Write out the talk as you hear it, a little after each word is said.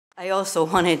I also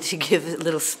wanted to give a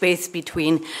little space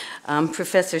between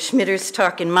Professor Schmitter's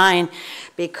talk and mine,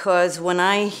 because when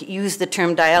I use the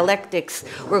term dialectics,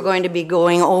 we're going to be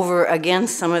going over again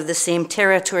some of the same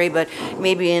territory, but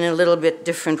maybe in a little bit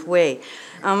different way.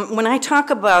 When I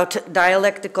talk about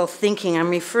dialectical thinking,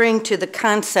 I'm referring to the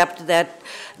concept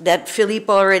that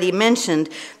Philippe already mentioned,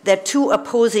 that two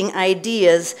opposing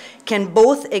ideas can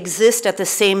both exist at the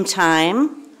same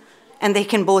time, and they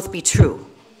can both be true.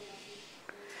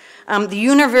 The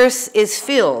universe is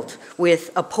filled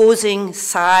with opposing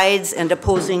sides and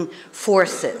opposing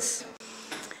forces.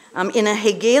 In a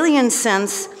Hegelian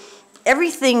sense,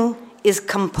 everything is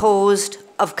composed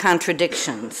of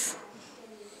contradictions.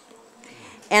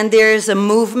 And there's a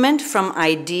movement from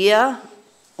idea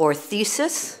or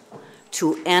thesis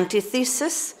to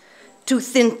antithesis to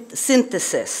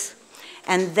synthesis.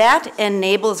 And that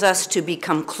enables us to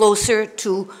become closer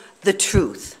to the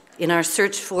truth in our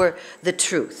search for the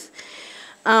truth.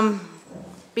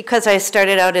 Because I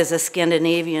started out as a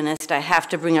Scandinavianist, I have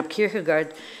to bring up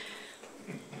Kierkegaard.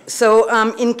 So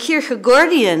in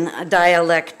Kierkegaardian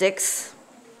dialectics,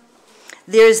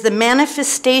 there's the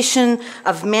manifestation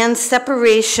of man's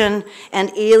separation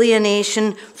and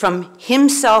alienation from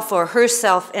himself or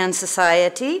herself and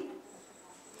society,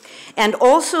 and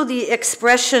also the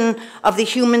expression of the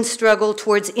human struggle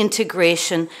towards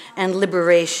integration and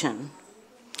liberation.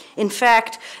 In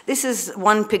fact, this is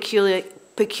one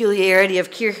peculiarity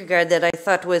of Kierkegaard that I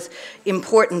thought was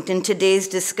important in today's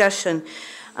discussion.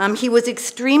 He was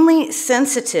extremely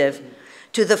sensitive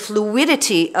to the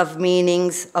fluidity of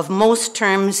meanings of most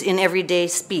terms in everyday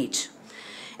speech.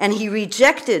 And he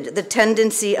rejected the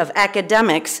tendency of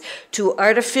academics to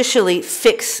artificially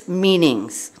fix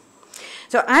meanings.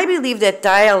 So I believe that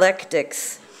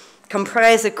dialectics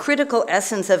comprise a critical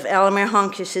essence of Elmer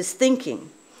Hankiss's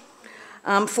thinking.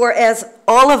 For as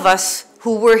all of us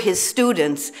who were his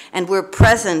students and were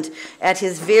present at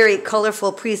his very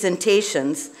colorful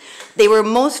presentations, they were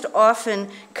most often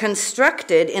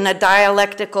constructed in a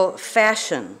dialectical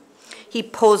fashion. He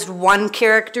posed one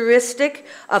characteristic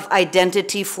of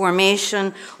identity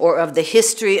formation or of the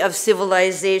history of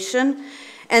civilization,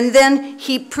 and then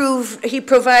he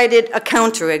provided a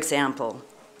counterexample.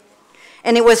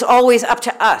 And it was always up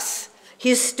to us,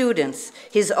 his students,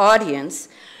 his audience,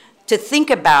 to think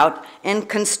about and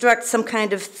construct some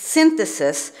kind of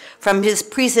synthesis from his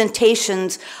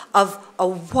presentations of a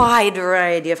wide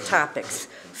variety of topics: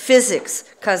 physics,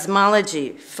 cosmology,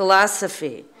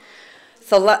 philosophy,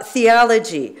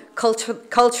 theology,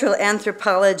 cultural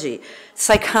anthropology,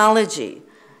 psychology,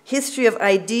 history of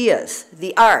ideas,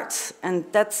 the arts, and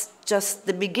that's just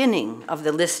the beginning of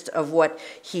the list of what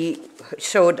he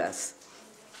showed us.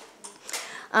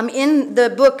 In the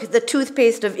book, The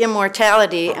Toothpaste of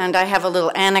Immortality, and I have a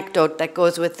little anecdote that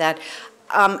goes with that,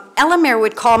 Elmer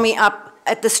would call me up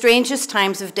at the strangest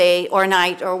times of day or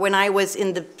night, or when I was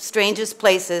in the strangest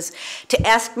places, to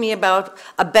ask me about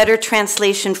a better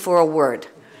translation for a word.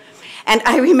 And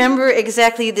I remember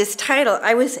exactly this title.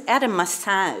 I was at a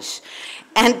massage,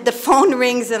 and the phone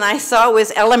rings, and I saw it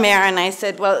was Elmer, and I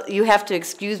said, well, you have to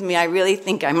excuse me, I really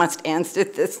think I must answer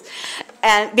this.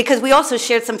 And because we also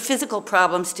shared some physical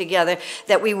problems together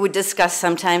that we would discuss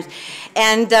sometimes.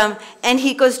 And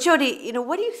he goes, Jody, you know,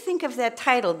 what do you think of that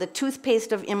title, The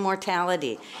Toothpaste of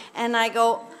Immortality? And I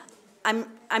go, I'm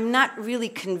not really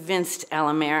convinced,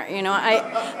 Elmer. You know,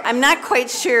 I'm not quite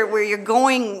sure where you're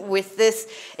going with this.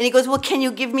 And he goes, well, can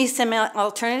you give me some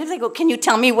alternatives? I go, can you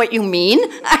tell me what you mean?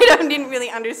 I didn't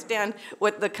really understand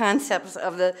what the concepts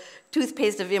of the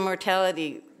toothpaste of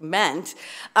immortality meant.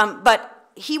 But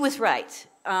he was right.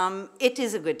 It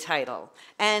is a good title.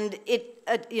 And it,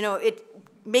 you know, it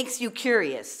makes you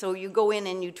curious. So you go in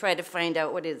and you try to find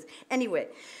out what it is. Anyway.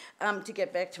 To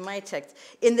get back to my text,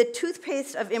 in The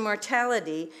Toothpaste of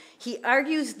Immortality, he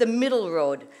argues the middle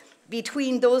road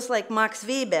between those like Max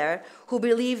Weber, who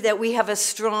believe that we have a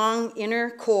strong inner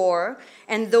core,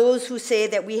 and those who say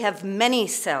that we have many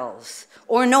selves,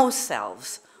 or no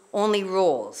selves, only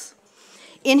roles.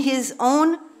 In his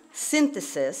own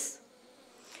synthesis,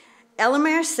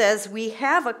 Elmer says we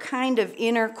have a kind of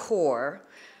inner core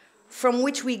from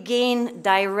which we gain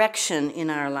direction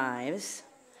in our lives.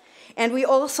 And we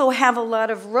also have a lot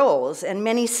of roles and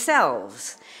many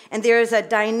selves. And there is a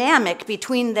dynamic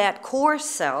between that core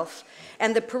self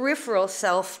and the peripheral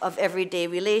self of everyday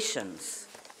relations.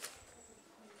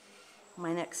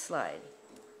 My next slide.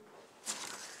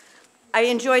 I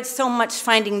enjoyed so much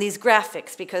finding these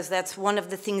graphics because that's one of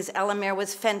the things Elmer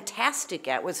was fantastic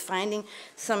at, was finding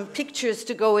some pictures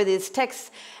to go with his text.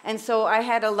 And so I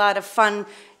had a lot of fun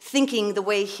thinking the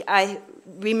way I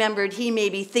remembered he may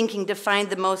be thinking to find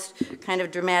the most kind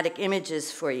of dramatic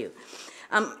images for you.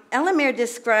 Elamer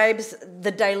describes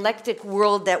the dialectic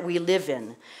world that we live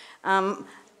in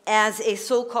as a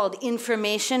so-called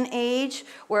information age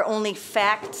where only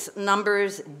facts,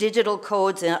 numbers, digital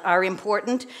codes are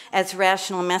important as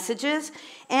rational messages,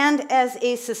 and as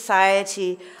a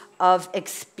society of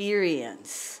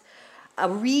experience, a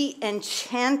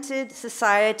re-enchanted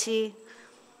society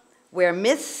where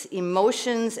myths,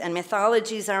 emotions, and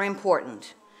mythologies are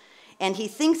important. And he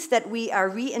thinks that we are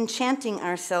re-enchanting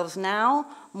ourselves now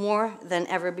more than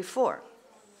ever before.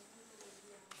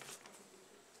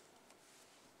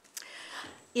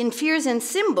 In Fears and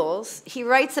Symbols, he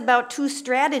writes about two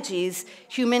strategies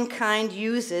humankind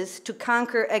uses to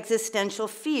conquer existential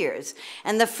fears.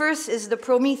 And the first is the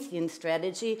Promethean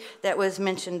strategy that was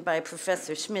mentioned by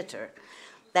Professor Schmitter.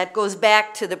 That goes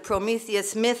back to the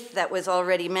Prometheus myth that was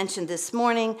already mentioned this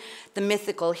morning, the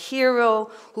mythical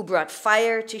hero who brought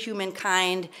fire to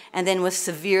humankind and then was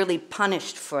severely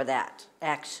punished for that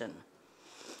action.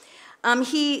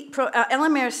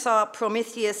 Elamer saw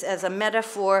Prometheus as a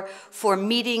metaphor for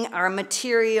meeting our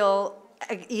material,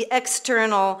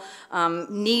 external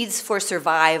needs for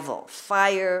survival: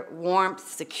 fire, warmth,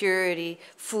 security,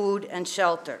 food, and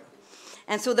shelter.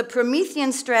 And so the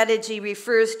Promethean strategy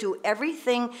refers to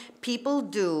everything people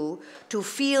do to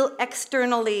feel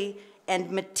externally and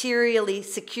materially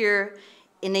secure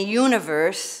in a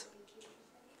universe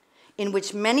in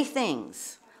which many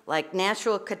things, like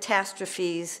natural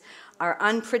catastrophes, are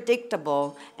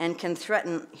unpredictable and can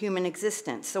threaten human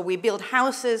existence. So we build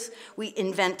houses, we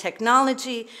invent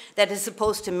technology that is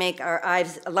supposed to make our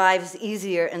lives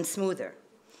easier and smoother.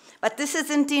 But this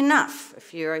isn't enough,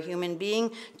 if you're a human being,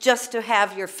 just to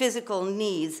have your physical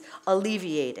needs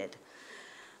alleviated.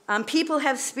 People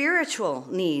have spiritual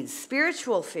needs,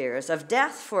 spiritual fears of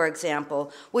death, for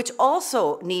example, which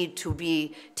also need to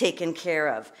be taken care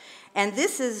of. And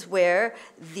this is where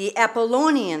the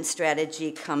Apollonian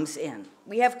strategy comes in.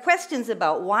 We have questions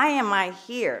about why am I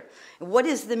here? What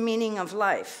is the meaning of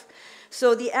life?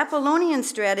 So the Apollonian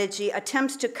strategy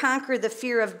attempts to conquer the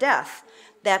fear of death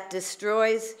that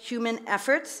destroys human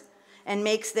efforts and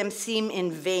makes them seem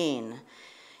in vain.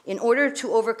 In order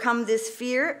to overcome this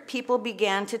fear, people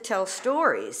began to tell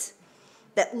stories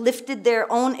that lifted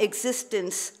their own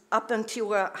existence up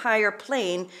into a higher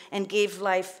plane and gave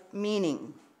life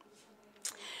meaning.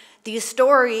 These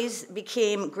stories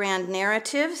became grand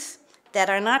narratives that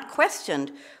are not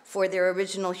questioned for their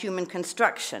original human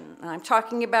construction. I'm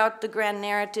talking about the grand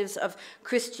narratives of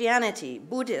Christianity,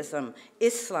 Buddhism,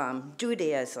 Islam,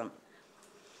 Judaism.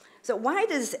 So why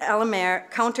does Elamer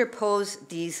counterpose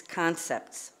these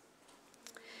concepts?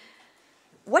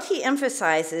 What he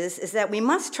emphasizes is that we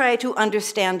must try to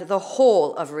understand the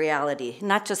whole of reality,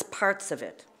 not just parts of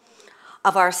it,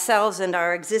 of ourselves and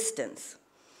our existence.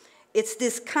 It's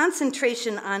this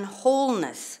concentration on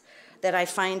wholeness that I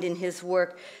find in his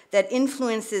work that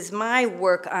influences my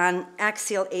work on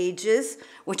axial ages,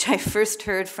 which I first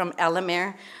heard from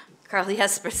Elamer. Carl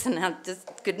Jespersen, I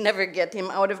just could never get him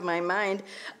out of my mind,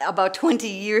 about 20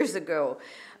 years ago.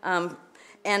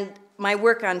 And my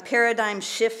work on paradigm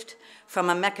shift from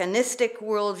a mechanistic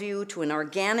worldview to an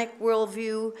organic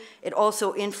worldview. It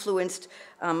also influenced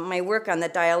my work on the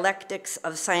dialectics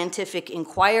of scientific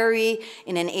inquiry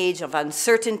in an age of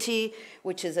uncertainty,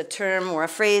 which is a term or a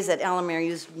phrase that Elamer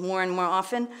used more and more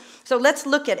often. So let's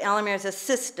look at Elamer's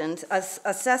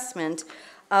assessment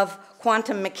of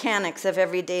quantum mechanics of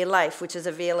everyday life, which is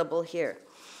available here.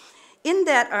 In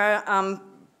that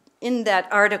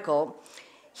article,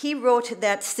 he wrote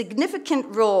that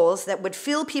significant roles that would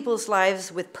fill people's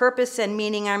lives with purpose and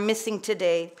meaning are missing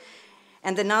today,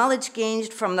 and the knowledge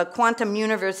gained from the quantum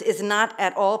universe is not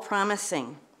at all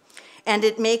promising. And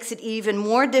it makes it even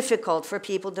more difficult for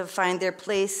people to find their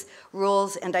place,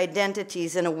 roles, and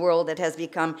identities in a world that has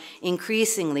become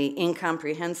increasingly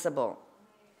incomprehensible.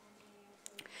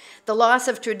 The loss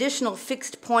of traditional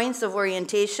fixed points of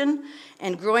orientation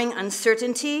and growing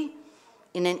uncertainty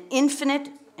in an infinite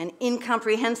and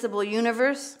incomprehensible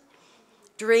universe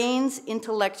drains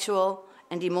intellectual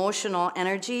and emotional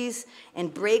energies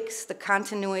and breaks the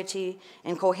continuity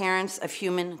and coherence of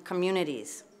human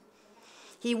communities.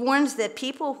 He warns that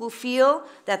people who feel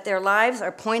that their lives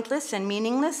are pointless and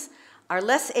meaningless are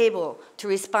less able to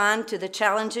respond to the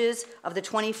challenges of the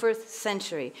 21st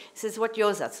century. This is what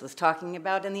Joseph was talking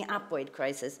about in the opioid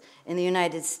crisis in the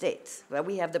United States. Well,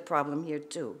 we have the problem here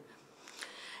too.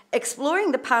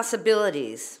 Exploring the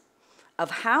possibilities of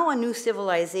how a new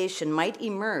civilization might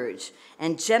emerge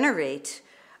and generate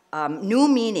new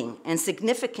meaning and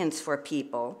significance for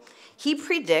people, he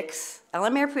predicts,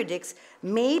 Ellemer predicts,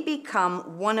 may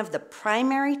become one of the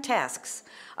primary tasks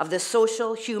of the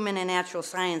social, human, and natural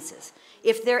sciences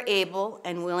if they're able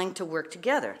and willing to work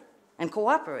together and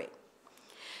cooperate.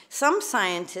 Some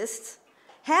scientists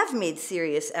have made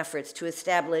serious efforts to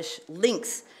establish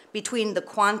links between the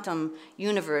quantum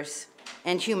universe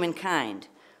and humankind,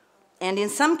 and in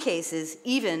some cases,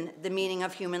 even the meaning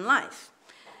of human life.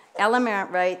 Ellemer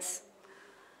writes,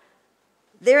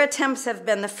 their attempts have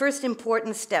been the first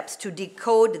important steps to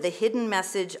decode the hidden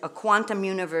message a quantum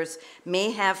universe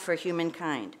may have for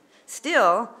humankind.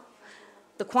 Still,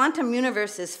 the quantum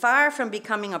universe is far from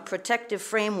becoming a protective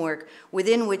framework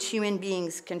within which human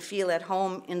beings can feel at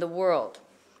home in the world,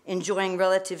 enjoying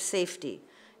relative safety,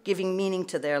 giving meaning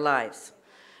to their lives.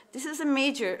 This is a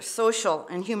major social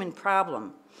and human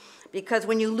problem, because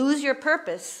when you lose your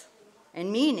purpose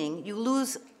and meaning, you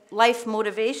lose life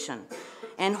motivation,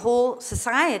 and whole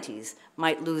societies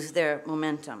might lose their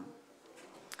momentum.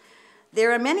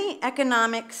 There are many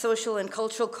economic, social, and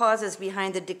cultural causes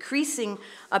behind the decreasing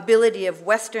ability of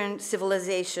Western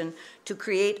civilization to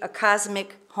create a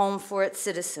cosmic home for its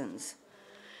citizens.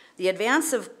 The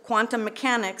advance of quantum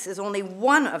mechanics is only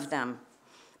one of them,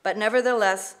 but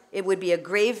nevertheless, it would be a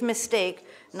grave mistake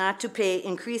not to pay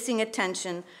increasing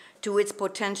attention to its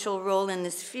potential role in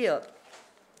this field.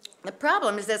 The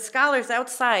problem is that scholars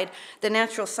outside the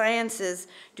natural sciences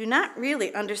do not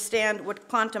really understand what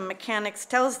quantum mechanics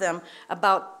tells them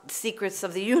about the secrets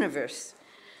of the universe.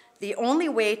 The only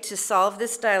way to solve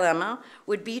this dilemma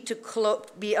would be to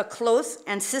be a close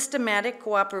and systematic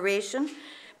cooperation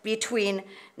between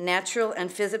natural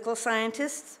and physical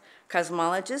scientists,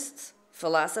 cosmologists,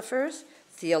 philosophers,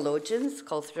 theologians,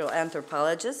 cultural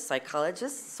anthropologists,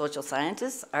 psychologists, social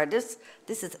scientists, artists.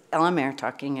 This is Ellemer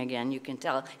talking again, you can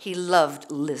tell. He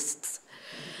loved lists.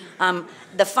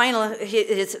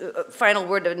 His final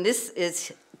word on this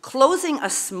is, closing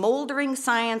a smoldering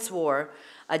science war,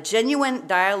 a genuine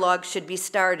dialogue should be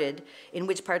started in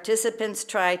which participants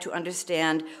try to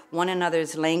understand one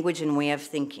another's language and way of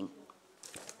thinking.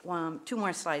 2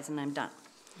 more slides and I'm done.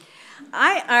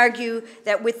 I argue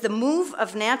that with the move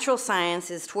of natural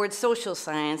sciences towards social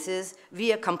sciences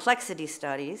via complexity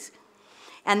studies,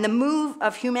 and the move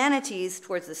of humanities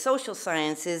towards the social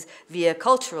sciences via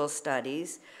cultural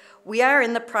studies, we are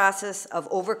in the process of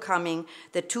overcoming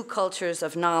the two cultures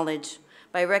of knowledge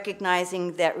by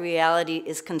recognizing that reality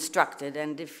is constructed.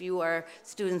 And if you are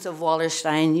students of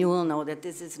Wallerstein, you will know that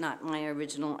this is not my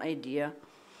original idea.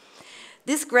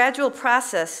 This gradual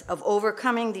process of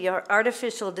overcoming the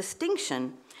artificial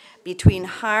distinction between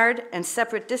hard and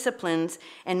separate disciplines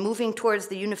and moving towards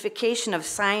the unification of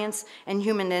science and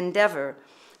human endeavor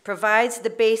provides the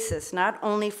basis not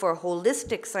only for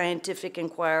holistic scientific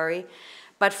inquiry,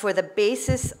 but for the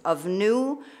basis of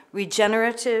new,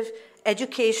 regenerative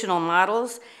educational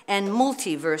models and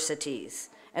multiversities,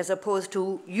 as opposed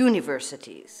to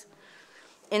universities.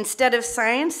 Instead of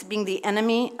science being the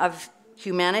enemy of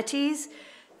humanities,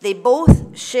 they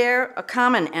both share a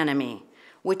common enemy,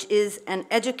 which is an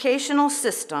educational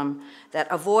system that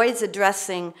avoids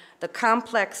addressing the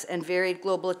complex and varied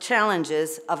global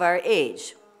challenges of our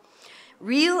age.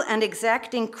 Real and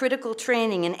exacting critical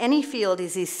training in any field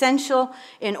is essential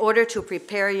in order to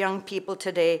prepare young people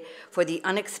today for the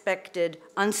unexpected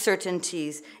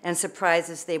uncertainties and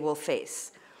surprises they will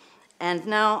face. And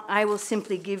now I will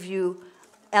simply give you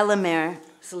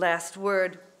Ellemer's last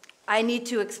word. I need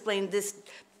to explain this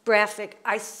graphic.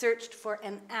 I searched for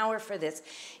an hour for this.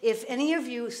 If any of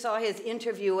you saw his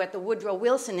interview at the Woodrow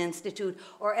Wilson Institute,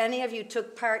 or any of you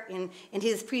took part in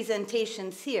his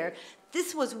presentations here,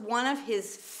 this was one of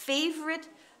his favorite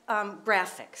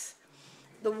graphics.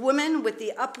 The woman with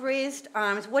the upraised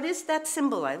arms, what does that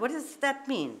symbolize? What does that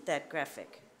mean, that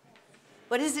graphic?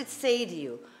 What does it say to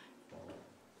you?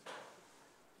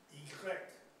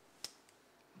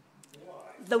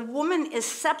 The woman is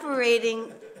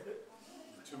separating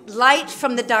light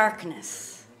from the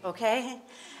darkness, okay?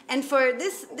 And for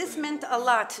this meant a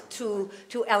lot to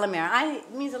Ellemer.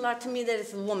 It means a lot to me that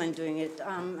it's a woman doing it.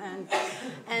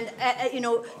 You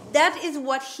know, that is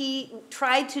what he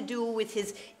tried to do with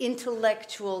his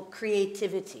intellectual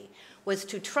creativity, was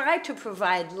to try to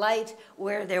provide light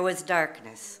where there was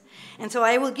darkness. And so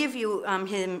I will give you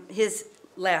his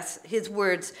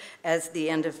words as the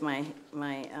end of my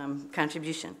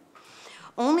contribution.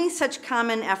 Only such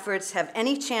common efforts have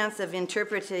any chance of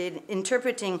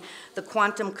interpreting the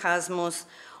quantum cosmos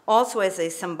also as a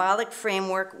symbolic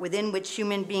framework within which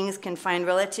human beings can find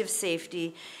relative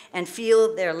safety and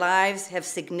feel their lives have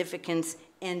significance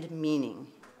and meaning.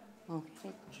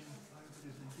 Okay.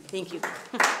 Thank you.